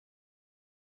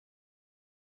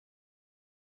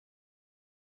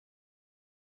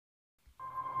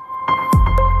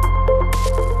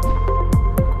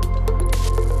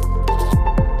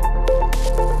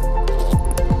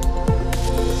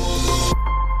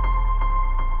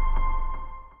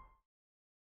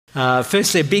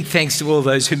Firstly, a big thanks to all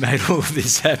those who made all of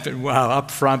this happen. Wow,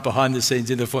 up front, behind the scenes,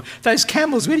 in the foyer. Those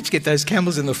camels, where did you get those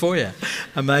camels in the foyer?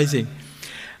 Amazing.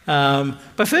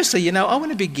 But firstly, I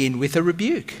want to begin with a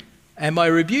rebuke. And my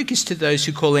rebuke is to those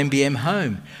who call MBM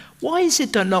home. Why is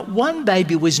it that not one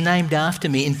baby was named after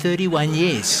me in 31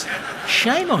 years?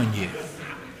 Shame on you.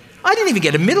 I didn't even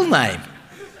get a middle name.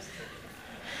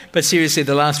 But seriously,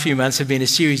 the last few months have been a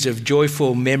series of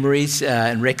joyful memories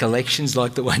and recollections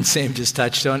like the one Sam just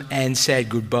touched on, and sad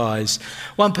goodbyes.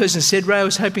 One person said, Ray, I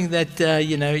was hoping that,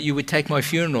 you would take my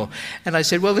funeral. And I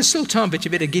said, well, there's still time, but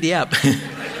you better giddy up.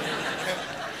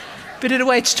 But in a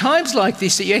way, it's times like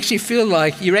this that you actually feel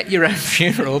like you're at your own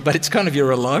funeral, but it's kind of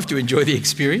you're alive to enjoy the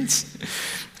experience.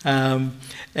 I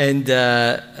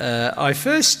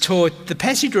first taught the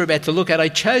passage we're about to look at. I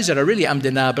chose it, I really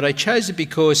but I chose it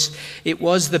because it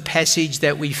was the passage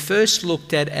that we first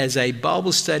looked at as a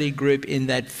Bible study group in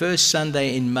that first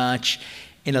Sunday in March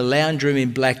in a lounge room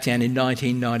in Blacktown in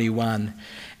 1991,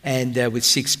 and with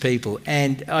 6 people.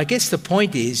 And I guess the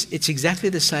point is, it's exactly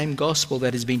the same gospel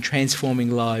that has been transforming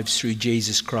lives through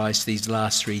Jesus Christ these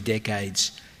last 3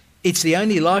 decades. It's the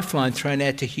only lifeline thrown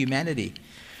out to humanity.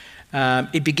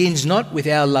 It begins not with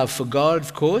our love for God,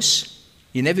 of course.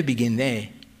 You never begin there.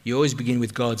 You always begin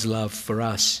with God's love for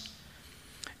us.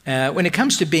 When it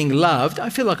comes to being loved, I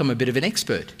feel like I'm a bit of an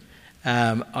expert.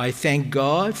 I thank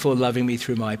God for loving me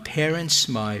through my parents,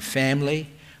 my family,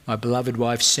 my beloved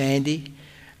wife Sandy,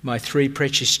 my 3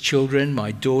 precious children,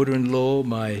 my daughter-in-law,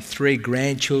 my 3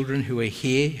 grandchildren who are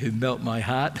here, who melt my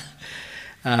heart,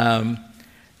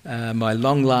 my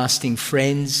long-lasting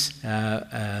friends.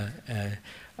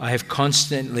 I have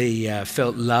constantly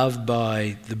felt loved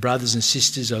by the brothers and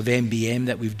sisters of MBM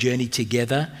that we've journeyed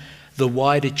together, the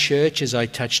wider church, as I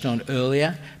touched on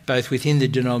earlier, both within the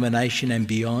denomination and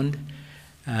beyond.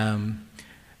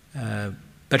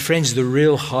 But friends, the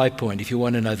real high point, if you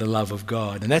want to know the love of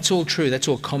God, and that's all true, that's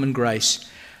all common grace,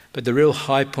 but the real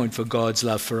high point for God's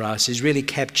love for us is really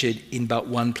captured in but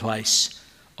one place,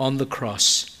 on the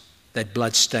cross, that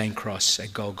blood-stained cross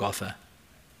at Golgotha.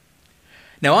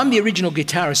 Now, I'm the original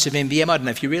guitarist of MBM. I don't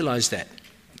know if you realise that.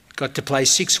 Got to play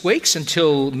 6 weeks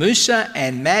until Musa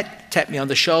and Matt tapped me on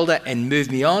the shoulder and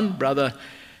moved me on. Brother,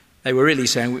 they were really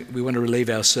saying, we want to relieve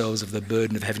ourselves of the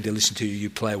burden of having to listen to you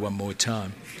play one more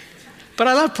time. But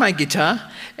I love playing guitar,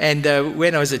 and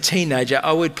when I was a teenager,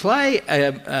 I would play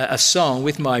a song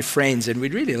with my friends, and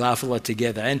we'd really laugh a lot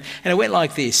together. And it went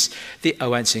like this. I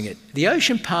won't sing it. The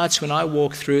ocean parts when I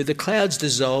walk through, the clouds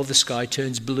dissolve, the sky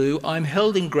turns blue. I'm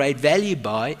held in great value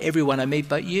by everyone I meet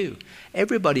but you.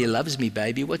 Everybody loves me,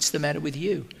 baby. What's the matter with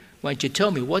you? Won't you tell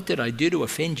me, what did I do to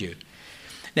offend you?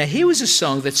 Now, here was a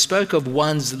song that spoke of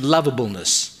one's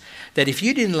lovableness, that if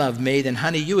you didn't love me, then,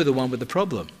 honey, you were the one with the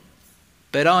problem.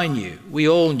 But I knew, we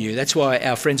all knew, that's why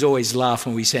our friends always laugh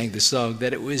when we sang the song,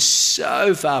 that it was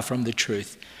so far from the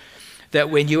truth. That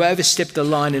when you overstepped the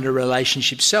line in a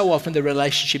relationship, so often the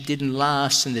relationship didn't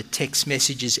last and the text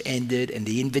messages ended and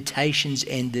the invitations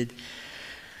ended.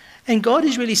 And God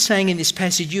is really saying in this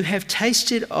passage, you have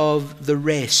tasted of the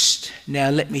rest, now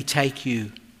let me take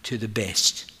you to the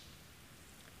best.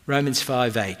 Romans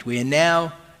 5:8, we are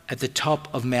now at the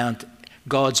top of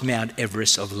God's Mount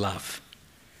Everest of love.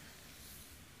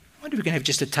 I wonder if we can have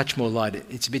just a touch more light.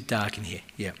 It's a bit dark in here.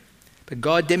 Yeah. But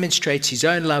God demonstrates his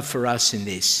own love for us in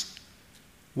this.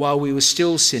 While we were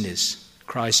still sinners,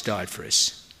 Christ died for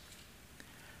us.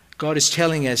 God is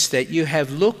telling us that you have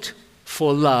looked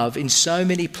for love in so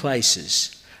many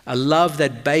places, a love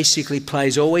that basically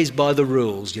plays always by the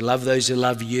rules. You love those who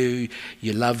love you,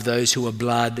 you love those who are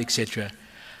blood, etc.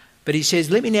 But he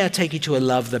says, let me now take you to a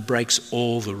love that breaks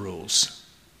all the rules.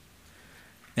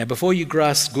 Now, before you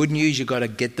grasp good news, you've got to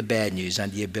get the bad news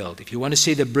under your belt. If you want to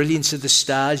see the brilliance of the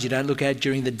stars, you don't look out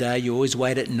during the day, you always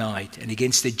wait at night. And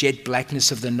against the jet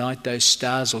blackness of the night, those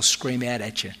stars will scream out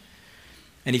at you.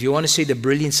 And if you want to see the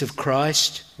brilliance of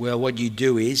Christ, well, what you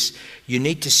do is you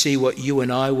need to see what you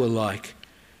and I were like.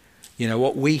 You know,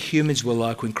 what we humans were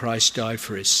like when Christ died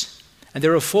for us. And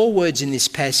there are 4 words in this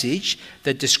passage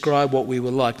that describe what we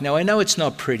were like. Now, I know it's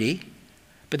not pretty.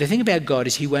 But the thing about God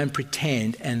is he won't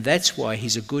pretend, and that's why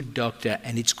he's a good doctor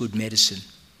and it's good medicine.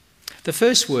 The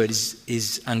first word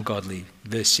is ungodly,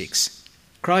 verse 6.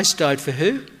 Christ died for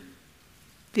who?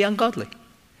 The ungodly.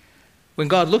 When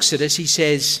God looks at us, he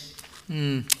says,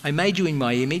 I made you in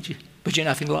my image, but you're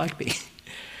nothing like me.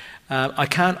 I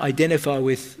can't identify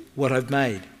with what I've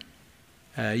made.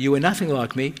 You were nothing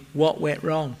like me. What went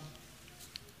wrong?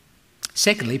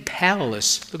 Secondly,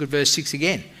 powerless. Look at verse 6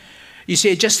 again. You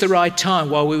see, at just the right time,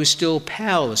 while we were still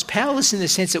powerless. Powerless in the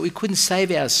sense that we couldn't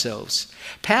save ourselves.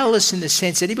 Powerless in the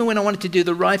sense that even when I wanted to do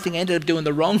the right thing, I ended up doing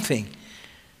the wrong thing.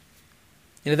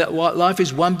 You know, that life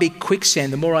is one big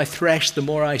quicksand. The more I thrash, the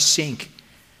more I sink.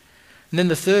 And then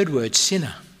the third word,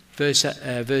 sinner,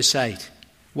 verse 8.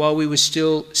 While we were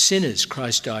still sinners,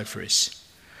 Christ died for us.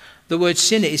 The word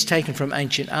sinner is taken from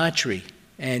ancient archery.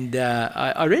 And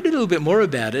I read a little bit more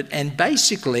about it. And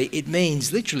basically, it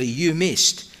means literally, you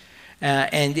missed.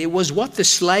 And it was what the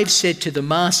slave said to the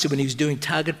master when he was doing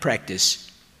target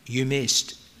practice. You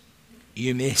missed.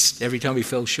 You missed every time he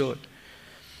fell short.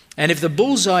 And if the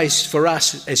bullseye for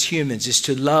us as humans is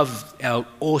to love our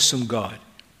awesome God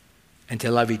and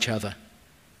to love each other,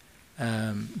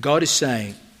 God is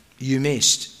saying, you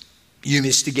missed. You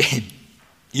missed again.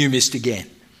 You missed again.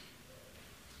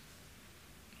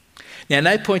 Now,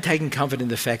 no point taking comfort in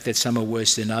the fact that some are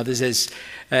worse than others.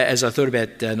 As I thought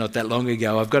about not that long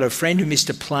ago, I've got a friend who missed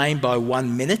a plane by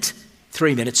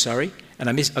 3 minutes, sorry. And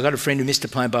I got a friend who missed a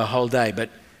plane by a whole day. But,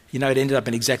 you know, it ended up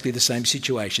in exactly the same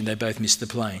situation. They both missed the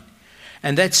plane.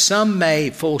 And that some may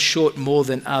fall short more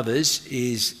than others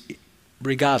is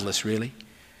regardless, really.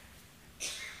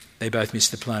 They both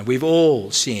missed the plane. We've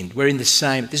all sinned. We're in the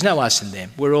same, there's no us and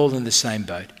them. We're all in the same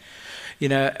boat. You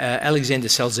know, Alexander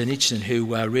Solzhenitsyn,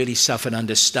 who really suffered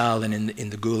under Stalin in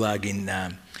the Gulag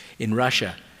in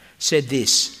Russia, said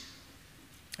this.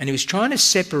 And he was trying to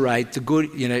separate the good,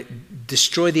 you know,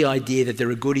 destroy the idea that there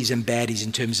are goodies and baddies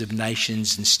in terms of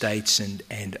nations and states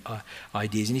and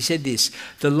ideas. And he said this: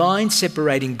 the line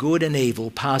separating good and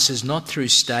evil passes not through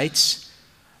states,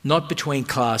 not between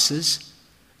classes,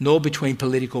 nor between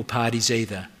political parties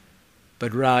either,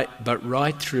 but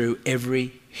right through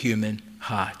every human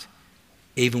heart,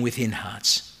 even within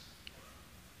hearts.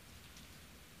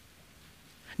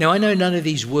 Now, I know none of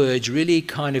these words really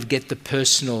kind of get the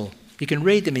personal. You can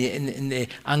read them in the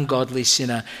ungodly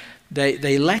sinner.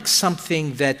 They lack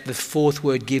something that the fourth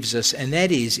word gives us, and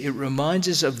that is, it reminds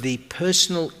us of the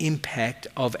personal impact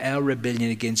of our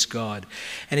rebellion against God.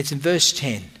 And it's in verse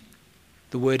 10.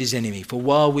 The word is enemy.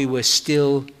 While we were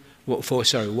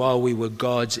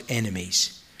God's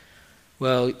enemies.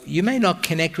 Well, you may not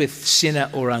connect with sinner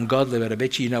or ungodly, but I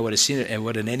bet you know what a sinner and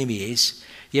what an enemy is.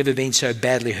 You ever been so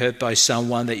badly hurt by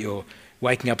someone that you're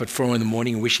waking up at 4 a.m.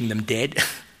 and wishing them dead?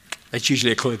 That's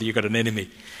usually a clue that you've got an enemy.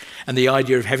 And the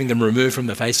idea of having them removed from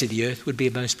the face of the earth would be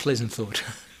a most pleasant thought.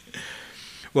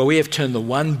 Well, we have turned the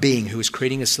one being who is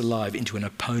creating us alive into an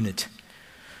opponent.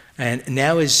 And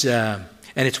now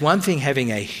and it's one thing having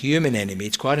a human enemy,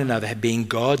 it's quite another being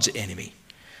God's enemy.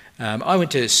 I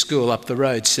went to school up the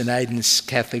road, St Aidan's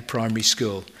Catholic Primary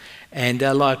School. And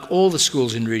like all the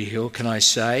schools in Rooty Hill, can I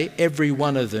say, every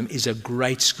one of them is a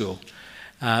great school.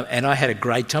 And I had a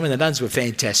great time, and the nuns were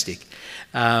fantastic.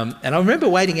 And I remember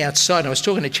waiting outside, and I was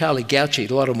talking to Charlie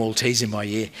Gauchi, a lot of Maltese in my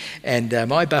ear, and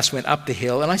my bus went up the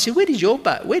hill, and I said, where did your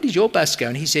bus go?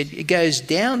 And he said, it goes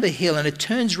down the hill, and it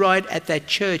turns right at that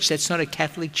church. That's not a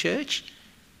Catholic church.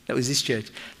 That was this church.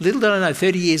 Little did I know,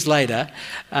 30 years later,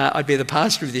 I'd be the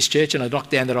pastor of this church, and I knocked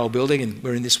down that old building, and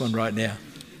we're in this one right now.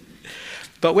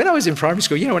 But when I was in primary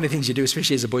school, you know, one of the things you do,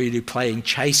 especially as a boy, you do playing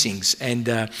chasings. And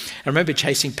I remember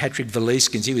chasing Patrick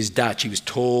Verlieskens. He was Dutch. He was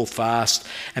tall, fast.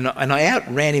 And I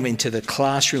outran him into the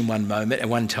classroom at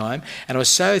one time. And I was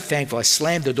so thankful. I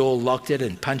slammed the door, locked it,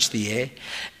 and punched the air.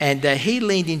 And he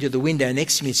leaned into the window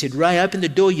next to me and said, Ray, open the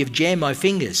door. You've jammed my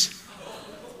fingers.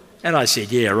 And I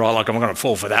said, yeah, right, like I'm going to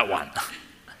fall for that one.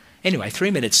 Anyway,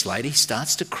 3 minutes later, he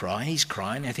starts to cry. He's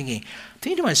crying. I'm thinking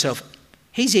to myself,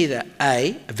 he's either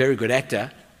A, a very good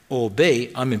actor, or B,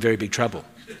 I'm in very big trouble.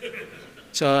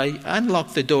 So I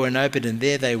unlocked the door and opened, and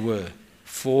there they were,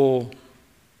 4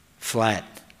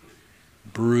 flat,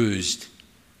 bruised,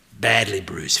 badly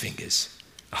bruised fingers.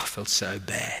 Oh, I felt so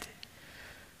bad.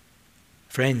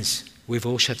 Friends, we've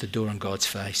all shut the door on God's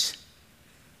face.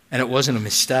 And it wasn't a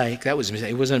mistake. It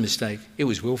wasn't a mistake. It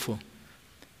was willful.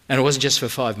 And it wasn't just for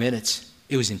 5 minutes.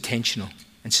 It was intentional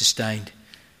and sustained.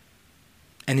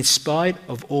 And in spite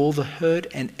of all the hurt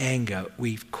and anger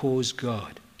we've caused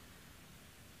God,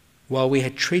 while we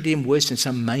had treated him worse than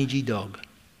some mangy dog,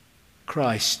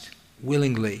 Christ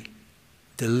willingly,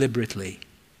 deliberately,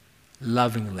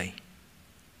 lovingly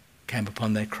came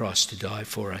upon that cross to die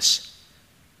for us.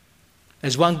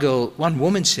 As one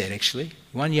woman said, actually,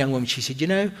 one young woman, she said, you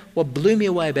know, what blew me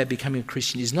away about becoming a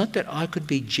Christian is not that I could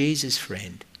be Jesus'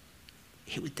 friend,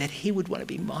 that he would want to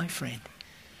be my friend.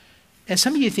 Now,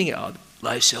 some of you think, oh,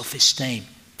 low self-esteem.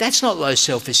 That's not low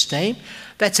self-esteem.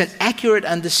 That's an accurate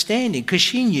understanding, because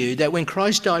she knew that when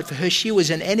Christ died for her, she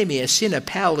was an enemy, a sinner,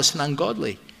 powerless and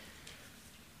ungodly.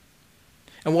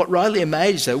 And what rightly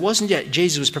amazed her wasn't that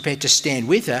Jesus was prepared to stand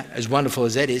with her, as wonderful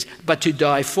as that is, but to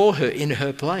die for her in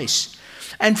her place.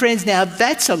 And friends, now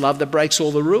that's a love that breaks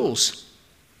all the rules.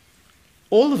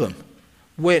 All of them.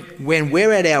 When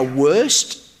we're at our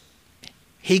worst,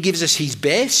 he gives us his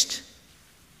best.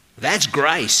 That's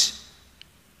grace.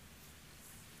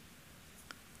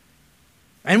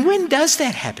 And when does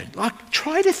that happen? Like,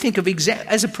 try to think of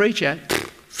as a preacher,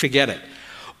 forget it.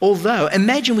 Although,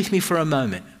 imagine with me for a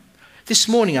moment. This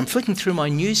morning I'm flicking through my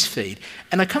news feed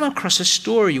and I come across a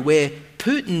story where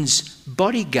Putin's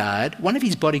bodyguard, one of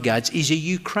his bodyguards, is a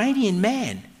Ukrainian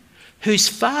man whose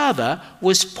father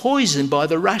was poisoned by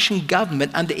the Russian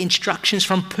government under instructions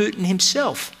from Putin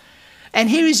himself. And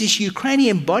here is this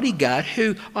Ukrainian bodyguard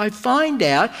who I find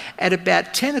out at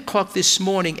about 10 o'clock this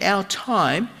morning, our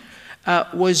time,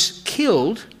 was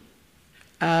killed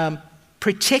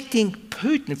protecting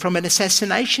Putin from an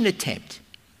assassination attempt.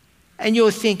 And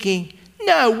you're thinking,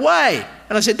 no way.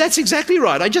 And I said, that's exactly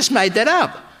right. I just made that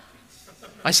up.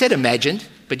 I said imagined,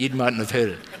 but you mightn't have heard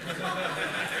it.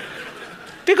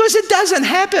 Because it doesn't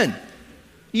happen.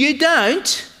 You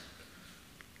don't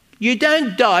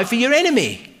die for your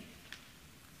enemy.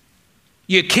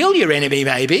 You kill your enemy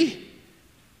maybe.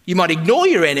 You might ignore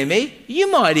your enemy.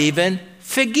 You might even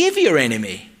forgive your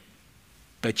enemy.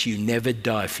 But you never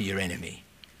die for your enemy.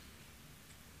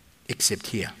 Except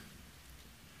here.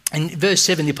 In verse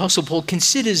 7, the Apostle Paul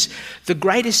considers the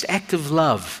greatest act of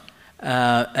love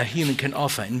a human can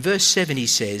offer. In verse 7 he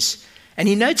says, and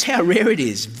he notes how rare it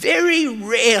is, very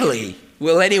rarely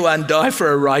will anyone die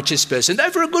for a righteous person.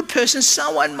 Though for a good person,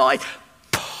 someone might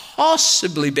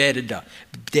possibly dare to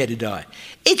die.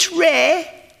 It's rare,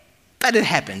 but it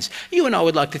happens. You and I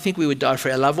would like to think we would die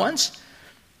for our loved ones.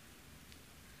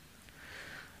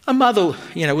 A mother,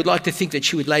 would like to think that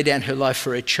she would lay down her life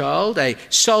for a child. A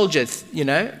soldier,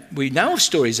 we know of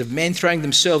stories of men throwing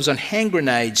themselves on hand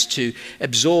grenades to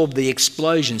absorb the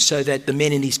explosion so that the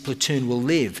men in his platoon will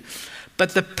live.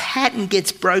 But the pattern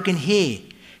gets broken here.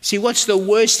 See, what's the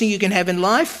worst thing you can have in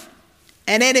life?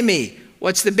 An enemy.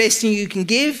 What's the best thing you can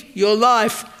give? Your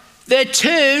life. The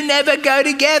two never go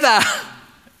together.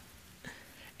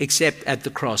 Except at the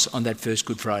cross on that first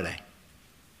Good Friday.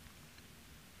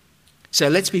 So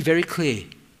let's be very clear.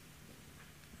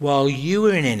 While you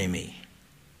were an enemy,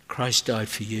 Christ died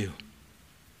for you.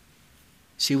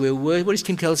 See, what does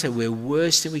Tim Keller say? We're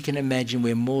worse than we can imagine.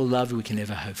 We're more loved than we can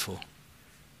ever hope for.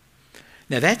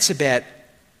 Now that's about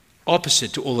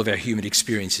opposite to all of our human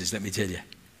experiences, let me tell you.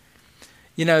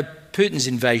 Putin's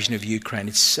invasion of Ukraine,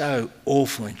 it's so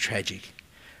awful and tragic.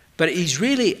 But he's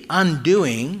really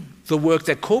undoing the work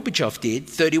that Gorbachev did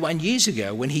 31 years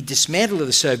ago when he dismantled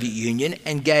the Soviet Union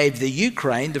and gave the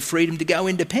Ukraine the freedom to go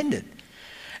independent.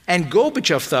 And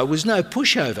Gorbachev, though, was no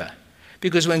pushover,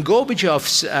 because when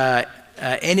Gorbachev's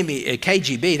enemy,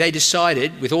 KGB, they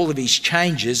decided, with all of these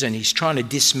changes, and he's trying to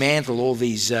dismantle all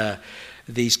these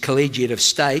collegiate of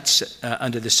states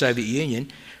under the Soviet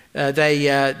Union,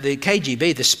 the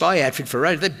KGB, the spy outfit for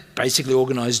Russia, they basically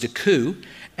organised a coup,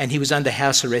 and he was under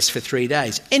house arrest for 3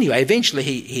 days. Anyway, eventually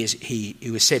he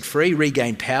was set free,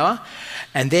 regained power,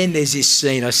 and then there's this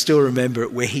scene, I still remember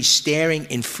it, where he's staring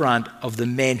in front of the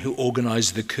men who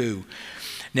organised the coup.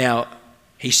 Now,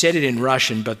 he said it in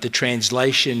Russian, but the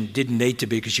translation didn't need to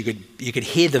be, because you could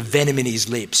hear the venom in his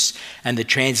lips, and the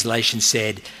translation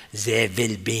said, "There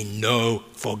will be no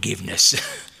forgiveness."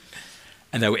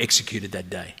 And they were executed that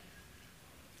day.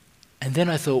 And then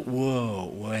I thought,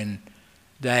 whoa, when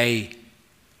they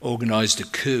organised a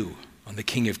coup on the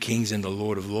King of Kings and the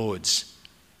Lord of Lords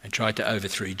and tried to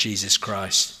overthrow Jesus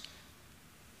Christ,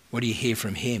 what do you hear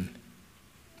from him?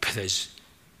 But those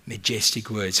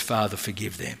majestic words, "Father,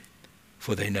 forgive them,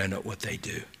 for they know not what they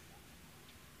do."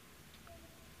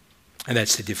 And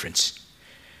that's the difference.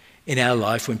 In our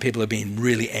life, when people are being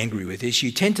really angry with us,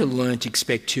 you tend to learn to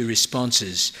expect two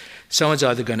responses. Someone's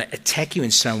either going to attack you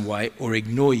in some way or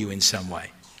ignore you in some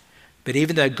way. But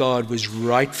even though God was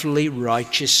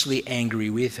righteously angry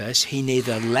with us, he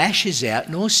neither lashes out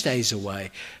nor stays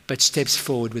away, but steps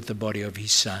forward with the body of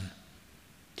his Son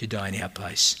to die in our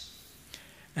place.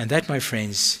 And that, my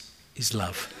friends, is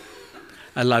love.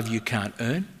 A love you can't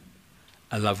earn,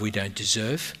 a love we don't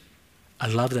deserve, a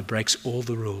love that breaks all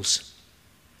the rules.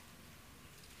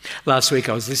 Last week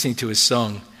I was listening to a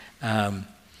song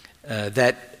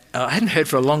that I hadn't heard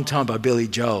for a long time by Billy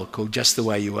Joel, called "Just the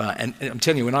Way You Are." And I'm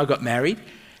telling you, when I got married,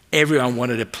 everyone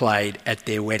wanted it played at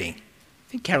their wedding.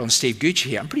 I think Carol and Steve Gucci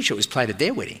here, I'm pretty sure it was played at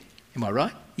their wedding. Am I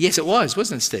right? Yes, it was,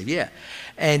 wasn't it, Steve? Yeah.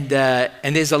 And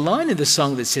there's a line in the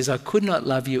song that says, "I could not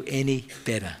love you any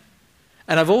better."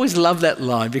 And I've always loved that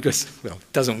line because, well,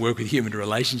 it doesn't work with human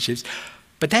relationships.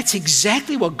 But that's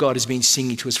exactly what God has been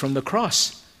singing to us from the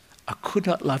cross. I could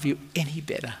not love you any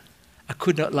better. I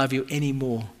could not love you any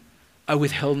more. I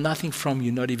withheld nothing from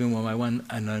you, not even my one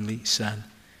and only Son.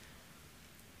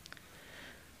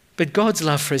 But God's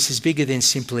love for us is bigger than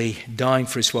simply dying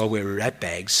for us while we're rat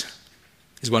bags,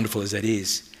 as wonderful as that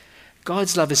is.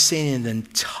 God's love is seen in the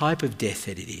type of death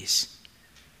that it is.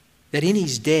 That in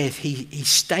his death, he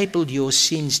stapled your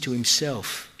sins to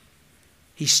himself.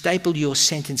 He stapled your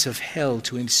sentence of hell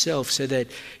to himself so that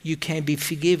you can be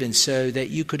forgiven, so that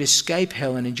you could escape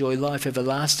hell and enjoy life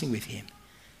everlasting with him.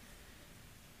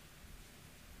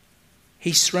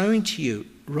 He's throwing to you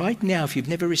right now, if you've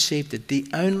never received it, the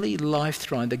only life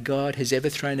throne that God has ever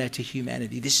thrown out to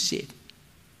humanity. This is it.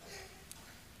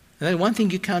 And the one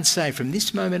thing you can't say from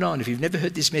this moment on, if you've never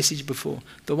heard this message before,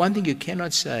 the one thing you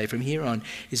cannot say from here on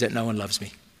is that no one loves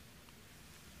me.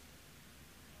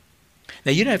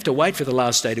 Now, you don't have to wait for the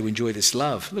last day to enjoy this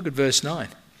love. Look at verse 9.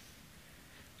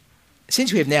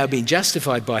 Since we have now been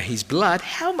justified by his blood,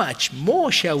 how much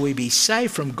more shall we be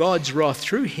saved from God's wrath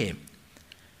through him?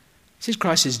 Since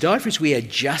Christ has died for us, we are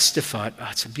justified. Oh,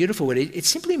 it's a beautiful word. It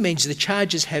simply means the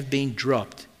charges have been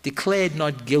dropped, declared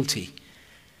not guilty.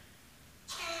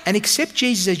 And accept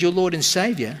Jesus as your Lord and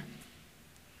Saviour,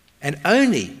 and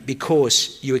only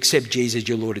because you accept Jesus as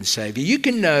your Lord and Saviour, you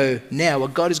can know now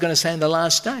what God is going to say in the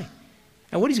last day.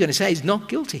 And what he's going to say is not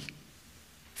guilty,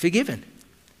 forgiven.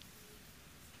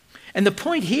 And the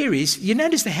point here is, you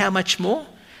notice how much more?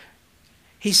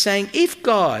 He's saying, if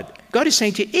God is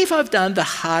saying to you, if I've done the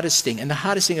hardest thing, and the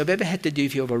hardest thing I've ever had to do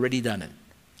for you, I've already done it.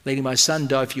 Letting my son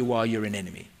die for you while you're an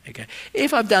enemy. Okay.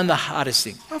 If I've done the hardest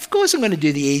thing, of course I'm going to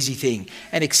do the easy thing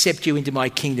and accept you into my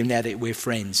kingdom now that we're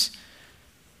friends.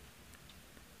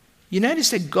 You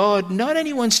notice that God not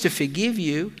only wants to forgive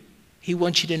you, he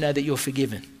wants you to know that you're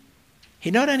forgiven. He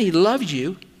not only loves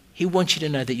you, he wants you to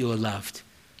know that you're loved.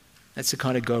 That's the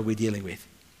kind of God we're dealing with.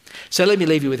 So let me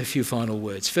leave you with a few final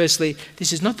words. Firstly,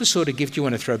 this is not the sort of gift you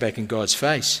want to throw back in God's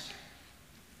face.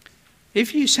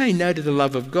 If you say no to the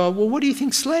love of God, well, what do you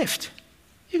think's left?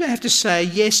 You're going to have to say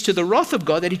yes to the wrath of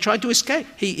God that he tried to escape.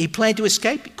 He planned to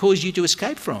escape, caused you to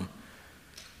escape from.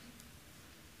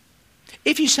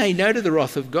 If you say no to the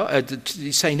wrath of God,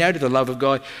 say no to the love of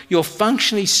God, you're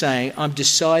functionally saying, I'm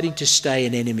deciding to stay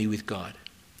an enemy with God.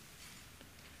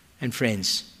 And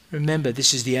friends, remember,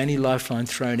 this is the only lifeline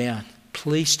thrown out.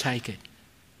 Please take it.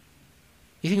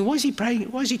 You think, why is he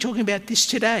praying? Why is he talking about this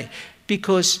today?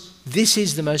 Because this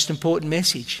is the most important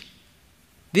message.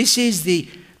 This is the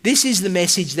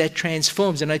message that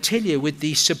transforms. And I tell you, with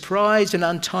the surprise and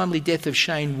untimely death of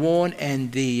Shane Warne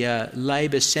and the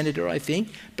Labor senator, I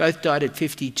think, both died at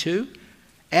 52,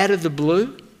 out of the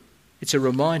blue, it's a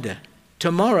reminder.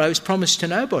 Tomorrow is promised to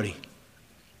nobody.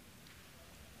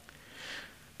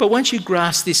 But once you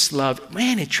grasp this love,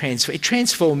 man, it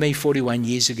transformed me 41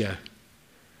 years ago.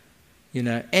 You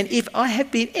know, and if I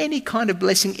have been any kind of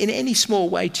blessing in any small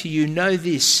way to you, know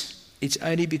this, it's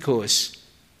only because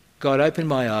God opened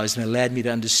my eyes and allowed me to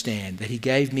understand that he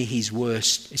gave me his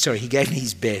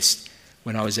best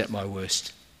when I was at my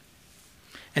worst.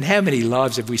 And how many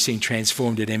lives have we seen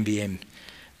transformed at MBM?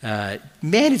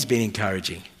 Man, it's been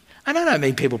encouraging. And I don't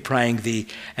mean people praying the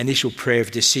initial prayer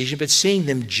of decision, but seeing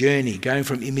them journey, going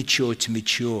from immature to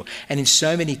mature, and in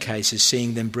so many cases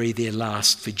seeing them breathe their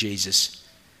last for Jesus.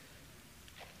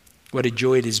 What a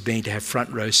joy it has been to have front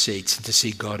row seats and to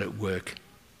see God at work.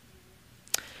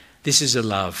 This is a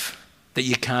love that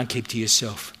you can't keep to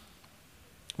yourself,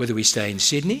 whether we stay in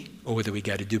Sydney or whether we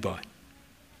go to Dubai.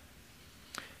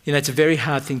 You know, it's a very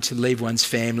hard thing to leave one's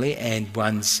family and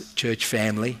one's church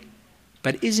family,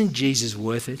 but isn't Jesus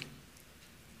worth it?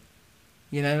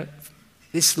 You know,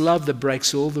 this love that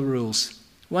breaks all the rules.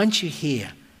 Once you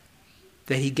hear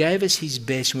that he gave us his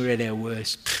best when we were at our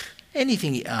worst,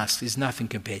 anything he asked is nothing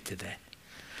compared to that.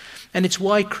 And it's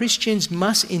why Christians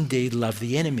must indeed love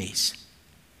the enemies.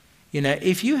 You know,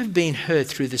 if you have been hurt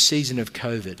through the season of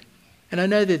COVID, and I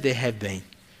know that there have been,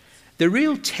 the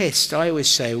real test, I always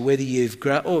say, whether you've,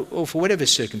 or for whatever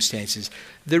circumstances,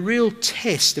 the real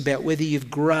test about whether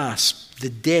you've grasped the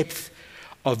depth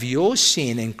of your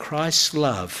sin and Christ's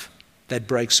love that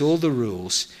breaks all the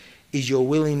rules is your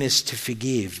willingness to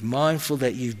forgive, mindful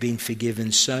that you've been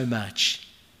forgiven so much.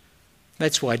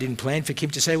 That's why I didn't plan for Kim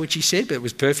to say what she said, but it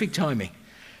was perfect timing.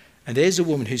 And there's a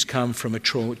woman who's come from a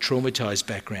traumatised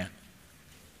background.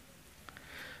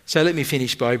 So let me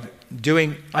finish by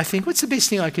I think, what's the best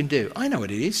thing I can do? I know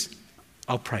what it is.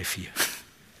 I'll pray for you.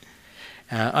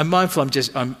 I'm mindful,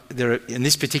 there are, in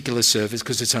this particular service,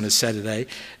 because it's on a Saturday,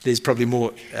 there's probably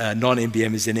more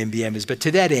non-MBMers than MBMers. But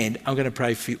to that end, I'm going to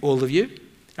pray for all of you.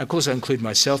 Of course, I include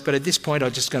myself, but at this point,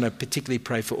 I'm just going to particularly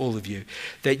pray for all of you,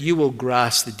 that you will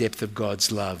grasp the depth of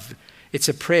God's love. It's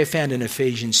a prayer found in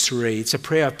Ephesians 3. It's a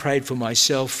prayer I've prayed for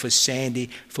myself, for Sandy,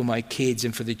 for my kids,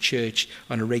 and for the church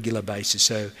on a regular basis.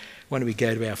 So why don't we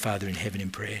go to our Father in heaven in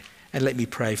prayer, and let me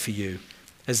pray for you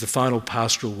as the final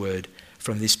pastoral word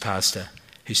from this pastor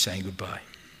who's saying goodbye.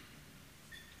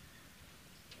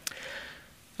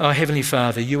 Oh, Heavenly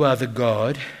Father, you are the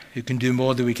God who can do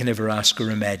more than we can ever ask or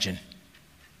imagine.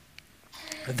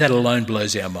 That alone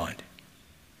blows our mind.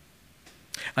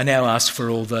 I now ask for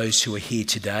all those who are here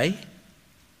today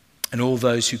and all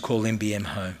those who call MBM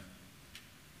home.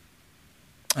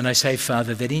 And I say,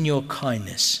 Father, that in your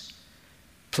kindness,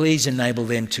 please enable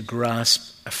them to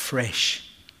grasp afresh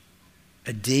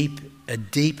a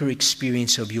deeper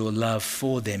experience of your love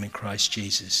for them in Christ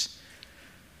Jesus.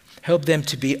 Help them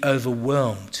to be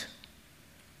overwhelmed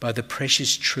by the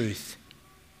precious truth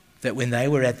that when they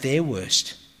were at their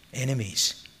worst,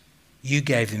 enemies, you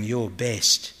gave them your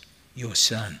best, your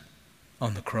Son,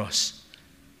 on the cross.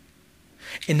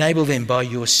 Enable them by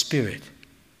your Spirit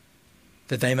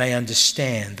that they may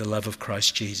understand the love of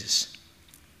Christ Jesus,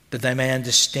 that they may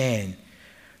understand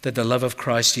that the love of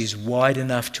Christ is wide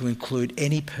enough to include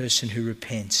any person who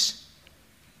repents,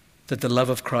 that the love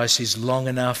of Christ is long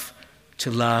enough to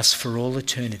last for all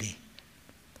eternity,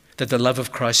 that the love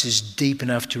of Christ is deep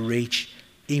enough to reach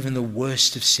even the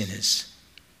worst of sinners,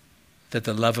 that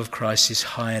the love of Christ is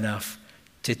high enough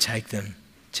to take them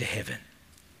to heaven.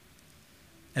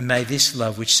 And may this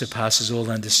love, which surpasses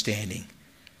all understanding,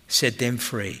 set them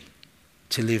free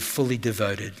to live fully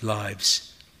devoted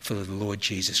lives for the Lord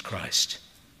Jesus Christ.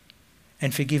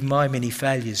 And forgive my many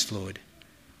failures, Lord,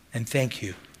 and thank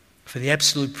you for the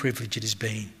absolute privilege it has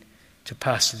been to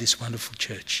pastor this wonderful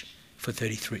church for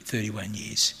 31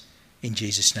 years. In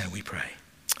Jesus' name we pray.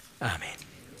 Amen.